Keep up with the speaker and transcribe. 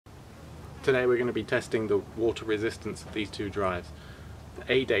Today we're going to be testing the water resistance of these two drives. The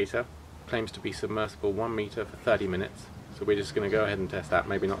ADATA claims to be submersible 1 meter for 30 minutes, so we're just going to go ahead and test that.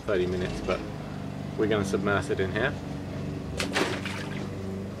 Maybe not 30 minutes, but we're going to submerge it in here.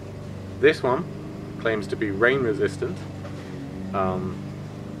 This one claims to be rain resistant,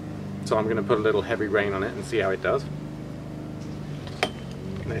 so I'm going to put a little heavy rain on it and see how it does.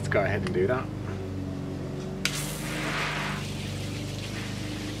 Let's go ahead and do that.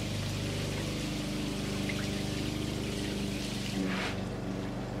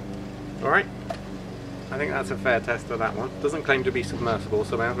 Alright, I think that's a fair test of that one. Doesn't claim to be submersible,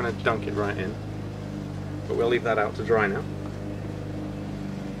 so I'm going to dunk it right in. But we'll leave that out to dry now.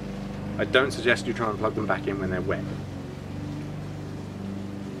 I don't suggest you try and plug them back in when they're wet.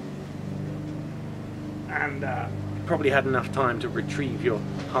 And you probably had enough time to retrieve your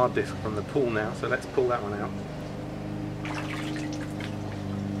hard disk from the pool now, so let's pull that one out.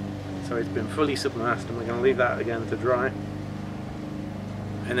 So it's been fully submerged, and we're going to leave that again to dry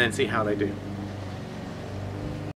and then see how they do.